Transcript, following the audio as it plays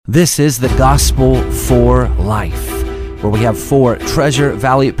This is the Gospel for Life, where we have 4 Treasure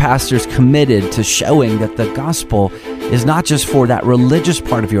Valley pastors committed to showing that the gospel is not just for that religious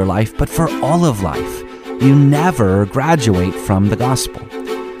part of your life, but for all of life. You never graduate from the gospel.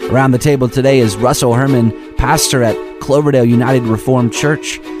 Around the table today is Russell Herman, pastor at Cloverdale United Reformed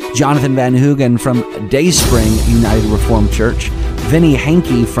Church, Jonathan Van Hoogen from Dayspring United Reformed Church, Vinny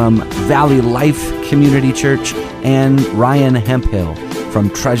Hankey from Valley Life Community Church, and Ryan Hemphill from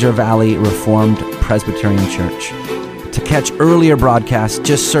Treasure Valley Reformed Presbyterian Church. To catch earlier broadcasts,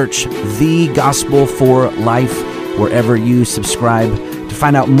 just search The Gospel for Life wherever you subscribe. To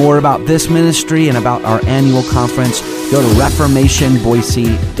find out more about this ministry and about our annual conference, go to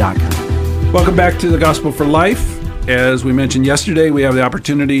reformationboise.com. Welcome back to The Gospel for Life. As we mentioned yesterday, we have the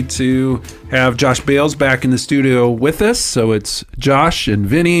opportunity to have Josh Bales back in the studio with us. So it's Josh and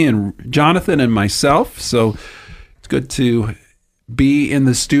Vinny and Jonathan and myself. So it's good to be in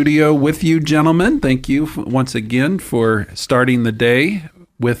the studio with you, gentlemen. Thank you once again for starting the day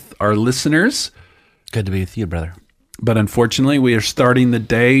with our listeners. Good to be with you, brother. But unfortunately, we are starting the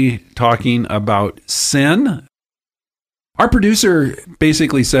day talking about sin. Our producer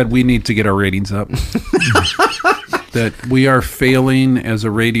basically said we need to get our ratings up. That we are failing as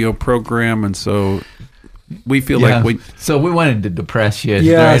a radio program, and so we feel like we... So we wanted to depress you.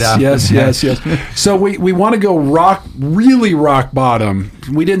 Yes. So we want to go really rock bottom.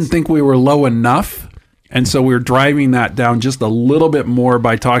 We didn't think we were low enough, and so we're driving that down just a little bit more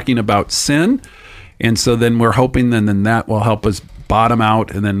by talking about sin. And so then we're hoping then that will help us bottom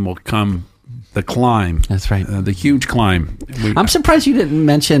out, and then will come the climb. That's right. The huge climb. I'm surprised you didn't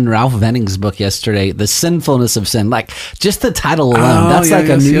mention Ralph Venning's book yesterday, The Sinfulness of Sin. Like, just the title alone,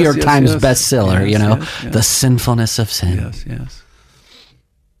 a New York Times bestseller, yes. The Sinfulness of Sin. Yes.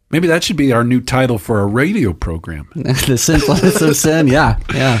 Maybe that should be our new title for a radio program. The Sinfulness of Sin, yeah.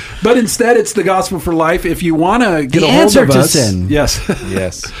 But instead, it's The Gospel for Life. If you want to get the a hold answer of to us... sin.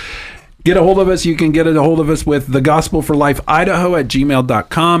 Yes. Get a hold of us. You can get a hold of us with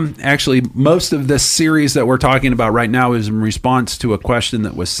thegospelforlifeidaho@gmail.com. Actually, most of this series that we're talking about right now is in response to a question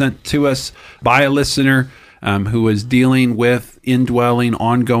that was sent to us by a listener who was dealing with indwelling,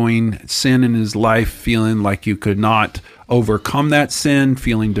 ongoing sin in his life, feeling like you could not overcome that sin,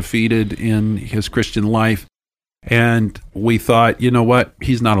 feeling defeated in his Christian life. And we thought, you know what?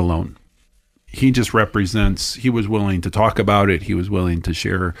 He's not alone. He just represents, he was willing to talk about it. He was willing to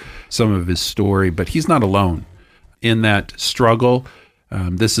share some of his story, but he's not alone in that struggle.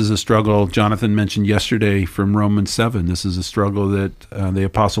 This is a struggle Jonathan mentioned yesterday from Romans 7. This is a struggle that the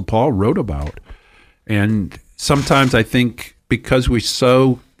Apostle Paul wrote about. And sometimes I think because we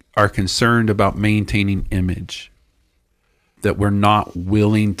so are concerned about maintaining image, that we're not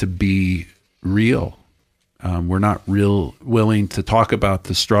willing to be real. We're not willing to talk about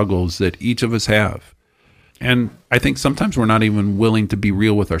the struggles that each of us have. And I think sometimes we're not even willing to be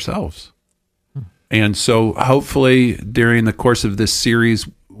real with ourselves. And so hopefully during the course of this series,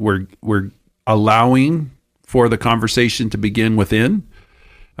 we're allowing for the conversation to begin within,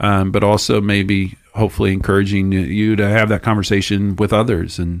 but also maybe hopefully encouraging you to have that conversation with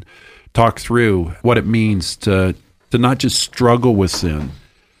others and talk through what it means to not just struggle with sin,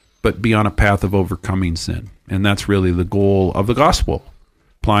 but be on a path of overcoming sin. And that's really the goal of the gospel,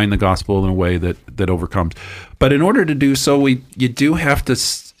 applying the gospel in a way that overcomes. But in order to do so, you do have to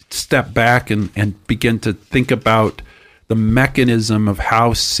step back and begin to think about the mechanism of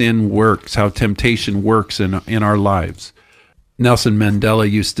how sin works, how temptation works in our lives. Nelson Mandela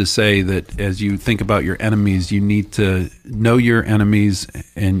used to say that as you think about your enemies, you need to know your enemies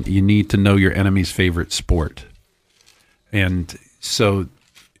and you need to know your enemy's favorite sport. And so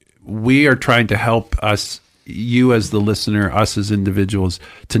we are trying to help us, you as the listener, us as individuals,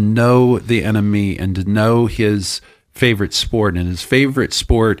 to know the enemy and to know his favorite sport. And his favorite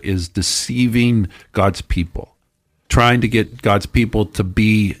sport is deceiving God's people, trying to get God's people to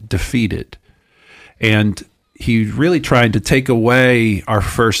be defeated. And he's really trying to take away our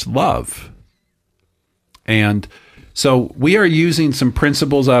first love. And so we are using some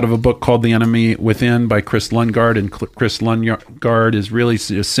principles out of a book called The Enemy Within by Chris Lundgaard. And Chris Lundgaard is really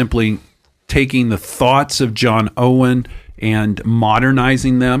just simply taking the thoughts of John Owen and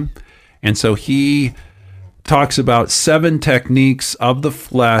modernizing them. And so he talks about 7 techniques of the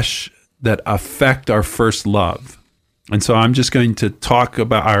flesh that affect our first love. And so I'm just going to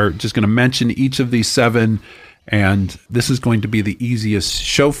mention each of these 7. And this is going to be the easiest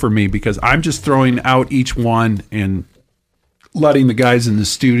show for me because I'm just throwing out each one and letting the guys in the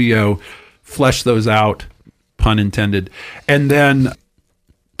studio flesh those out, pun intended, and then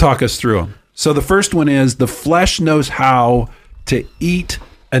talk us through them. So the first one is the flesh knows how to eat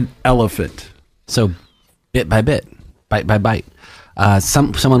an elephant. So, bit by bit, bite by bite.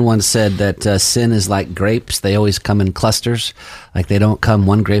 Someone once said that sin is like grapes. They always come in clusters. Like they don't come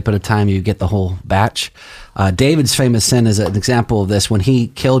one grape at a time. You get the whole batch. David's famous sin is an example of this. When he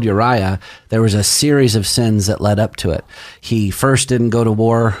killed Uriah, there was a series of sins that led up to it. He first didn't go to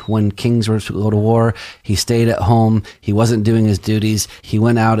war when kings were to go to war. He stayed at home. He wasn't doing his duties. He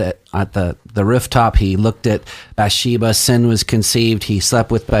went out at the rooftop. He looked at Bathsheba. Sin was conceived. He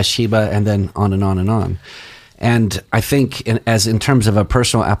slept with Bathsheba, and then on and on and on. And I think in terms of a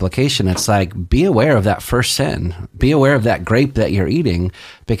personal application, it's like, be aware of that first sin. Be aware of that grape that you're eating,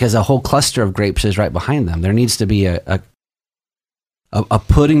 because a whole cluster of grapes is right behind them. There needs to be a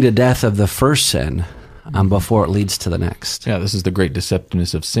putting to death of the first sin before it leads to the next. Yeah, this is the great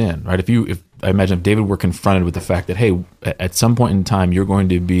deceptiveness of sin, right? If I imagine if David were confronted with the fact that, hey, at some point in time, you're going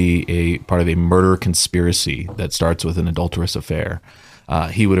to be a part of a murder conspiracy that starts with an adulterous affair,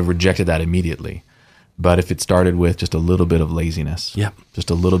 he would have rejected that immediately. But if it started with just a little bit of laziness, just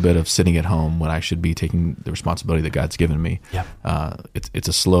a little bit of sitting at home when I should be taking the responsibility that God's given me, it's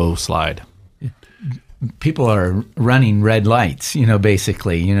a slow slide. People are running red lights,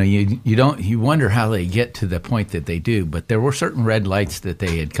 basically. You wonder how they get to the point that they do. But there were certain red lights that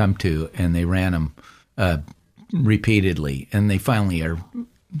they had come to, and they ran them repeatedly, and they finally are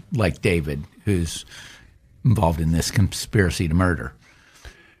like David, who's involved in this conspiracy to murder.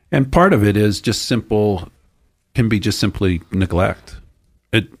 And part of it is can be just simply neglect.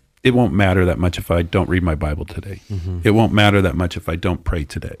 It won't matter that much if I don't read my Bible today. Mm-hmm. It won't matter that much if I don't pray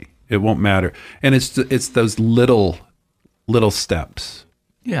today. It won't matter. And it's those little steps.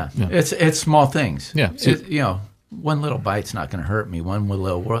 Yeah. It's small things. Yeah. One little bite's not going to hurt me. One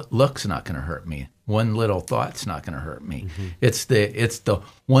little look's not going to hurt me. One little thought's not going to hurt me. Mm-hmm. It's the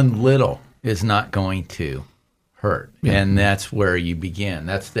one little is not going to hurt, and that's where you begin.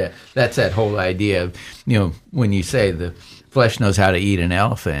 That's that whole idea of when you say the flesh knows how to eat an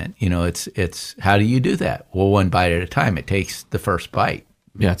elephant. It's how do you do that? Well, one bite at a time. It takes the first bite.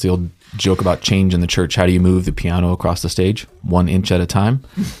 Yeah, it's the old joke about change in the church. How do you move the piano across the stage? 1 inch at a time.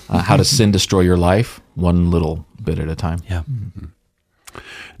 How does sin destroy your life? One little bit at a time. Yeah. Mm-hmm.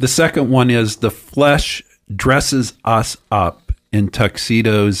 The second one is the flesh dresses us up in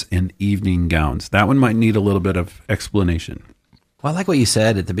tuxedos and evening gowns. That one might need a little bit of explanation. Well, I like what you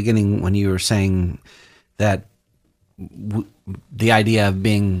said at the beginning when you were saying that the idea of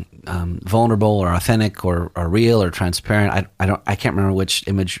being vulnerable or authentic or real or transparent. I can't remember which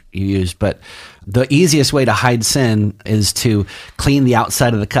image you used, but the easiest way to hide sin is to clean the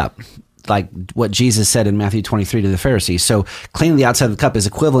outside of the cup, like what Jesus said in Matthew 23 to the Pharisees. So cleaning the outside of the cup is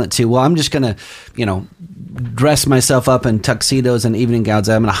equivalent to, well, I'm just going to, dress myself up in tuxedos and evening gowns.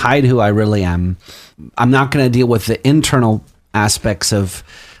 I'm going to hide who I really am. I'm not going to deal with the internal aspects of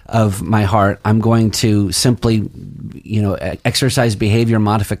my heart. I'm going to simply, exercise behavior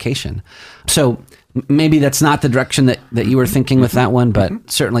modification. So maybe that's not the direction that you were thinking with that one,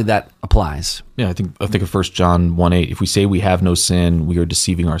 but certainly that applies. Yeah, I think of 1 John 1:8. If we say we have no sin, we are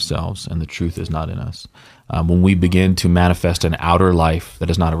deceiving ourselves, and the truth is not in us. When we begin to manifest an outer life that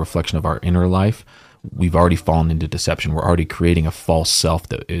is not a reflection of our inner life, we've already fallen into deception. We're already creating a false self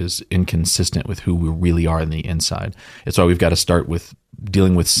that is inconsistent with who we really are in the inside. It's why we've got to start with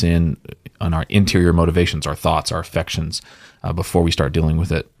dealing with sin on our interior motivations, our thoughts, our affections, before we start dealing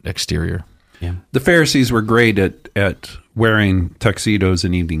with it exterior. Yeah. The Pharisees were great at wearing tuxedos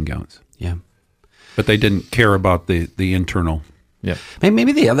and evening gowns. Yeah. But they didn't care about the internal. Yeah.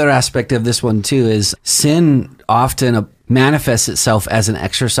 Maybe the other aspect of this one too is sin often manifests itself as an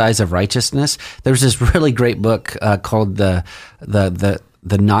exercise of righteousness. There's this really great book called the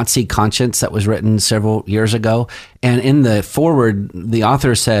Nazi Conscience that was written several years ago. And in the foreword, the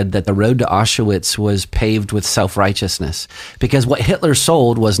author said that the road to Auschwitz was paved with self-righteousness, because what Hitler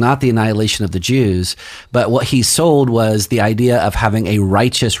sold was not the annihilation of the Jews, but what he sold was the idea of having a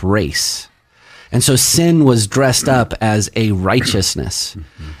righteous race. And so sin was dressed up as a righteousness.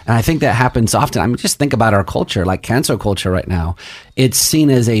 And I think that happens often. I mean, just think about our culture, like cancel culture right now. It's seen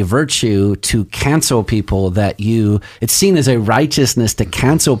as a virtue to cancel people it's seen as a righteousness to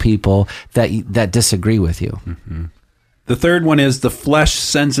cancel people that disagree with you. Mm-hmm. The third one is the flesh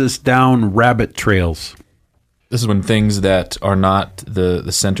sends us down rabbit trails. This is when things that are not the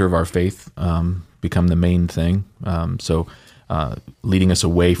center of our faith become the main thing. Leading us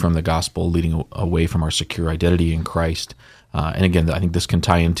away from the gospel, leading away from our secure identity in Christ. And again, I think this can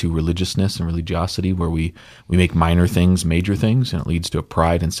tie into religiousness and religiosity, where we make minor things major things, and it leads to a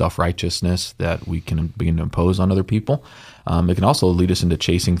pride and self-righteousness that we can begin to impose on other people. It can also lead us into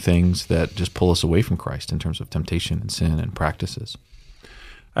chasing things that just pull us away from Christ in terms of temptation and sin and practices.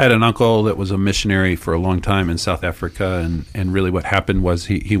 I had an uncle that was a missionary for a long time in South Africa, and really what happened was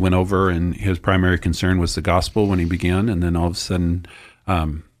he went over, and his primary concern was the gospel when he began, and then all of a sudden,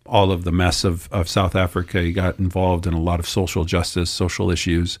 all of the mess of South Africa, he got involved in a lot of social justice, social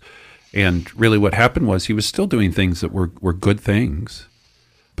issues, and really what happened was he was still doing things that were good things,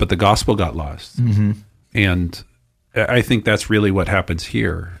 but the gospel got lost. Mm-hmm. And I think that's really what happens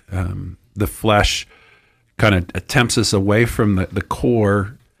here. The flesh kind of tempts us away from the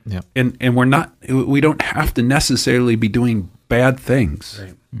core. Yeah. And we don't have to necessarily be doing bad things.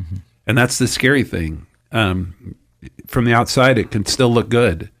 Right. Mm-hmm. And that's the scary thing. From the outside, it can still look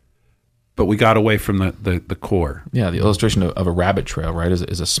good, but we got away from the core. Yeah, the illustration of a rabbit trail, right,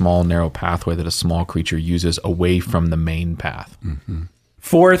 is a small, narrow pathway that a small creature uses away from the main path. Mm-hmm.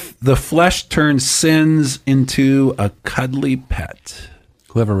 Fourth, the flesh turns sins into a cuddly pet.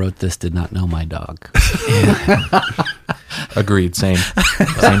 Whoever wrote this did not know my dog. Agreed. Same.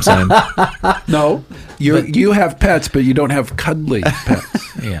 No, you have pets, but you don't have cuddly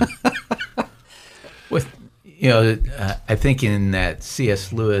pets. Yeah. I think in that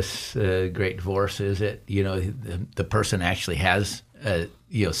C.S. Lewis Great Divorce, is it? The person actually has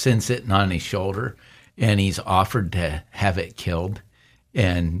sin sitting on his shoulder, and he's offered to have it killed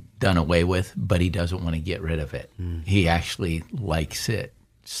and done away with, but he doesn't want to get rid of it. He actually likes it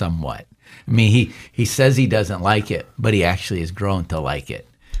somewhat. I mean, he says he doesn't like it, but he actually has grown to like it.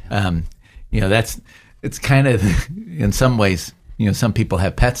 It's kind of, in some ways, some people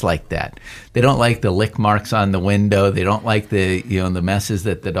have pets like that. They don't like the lick marks on the window. They don't like the messes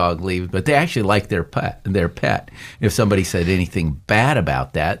that the dog leaves, but they actually like their pet. If somebody said anything bad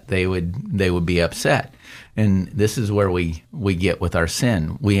about that, they would be upset. And this is where we get with our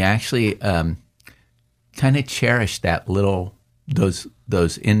sin. We actually kind of cherish that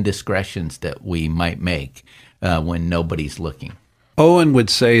those indiscretions that we might make when nobody's looking. Owen would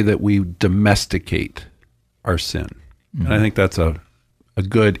say that we domesticate our sin. Mm-hmm. And I think that's a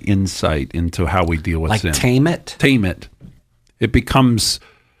good insight into how we deal with sin. Like tame it? Tame it. It becomes,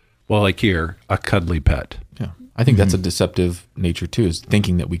 well, like here, a cuddly pet. Yeah. I think that's a deceptive nature too, is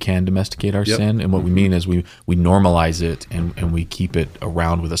thinking that we can domesticate our sin. And what we mean is we normalize it and we keep it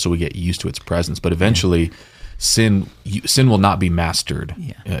around with us so we get used to its presence. But eventually, sin will not be mastered.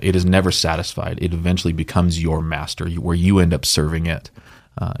 Yeah. It is never satisfied. It eventually becomes your master, where you end up serving it.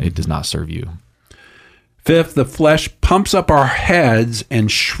 It does not serve you. Fifth, the flesh pumps up our heads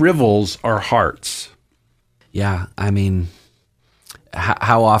and shrivels our hearts. Yeah, I mean,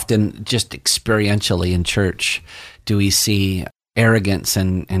 how often, just experientially in church, do we see arrogance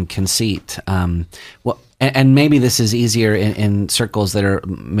and conceit? And maybe this is easier in circles that are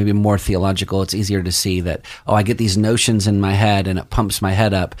maybe more theological. It's easier to see that, I get these notions in my head and it pumps my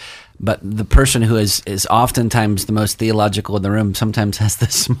head up. But the person who is oftentimes the most theological in the room sometimes has the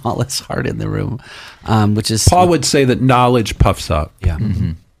smallest heart in the room, which is... Paul would say that knowledge puffs up. Yeah,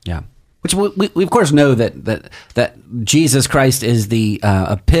 mm-hmm. Yeah. Which we of course know that Jesus Christ is the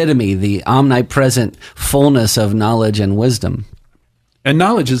epitome, the omnipresent fullness of knowledge and wisdom. And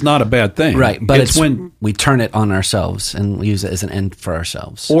knowledge is not a bad thing. Right, but it's when we turn it on ourselves and we use it as an end for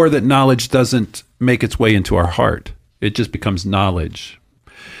ourselves. Or that knowledge doesn't make its way into our heart. It just becomes knowledge.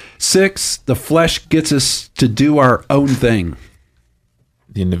 6, the flesh gets us to do our own thing.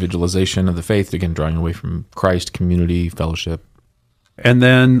 The individualization of the faith, again, drawing away from Christ, community, fellowship. And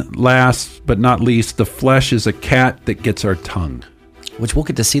then last but not least, the flesh is a cat that gets our tongue. Which we'll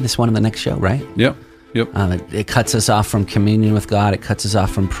get to see this one in the next show, right? Yep. It cuts us off from communion with God. It cuts us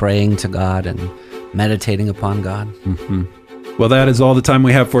off from praying to God and meditating upon God. Mm-hmm. Well, that is all the time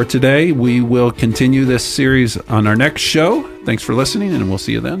we have for today. We will continue this series on our next show. Thanks for listening, and we'll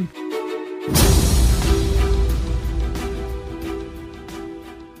see you then.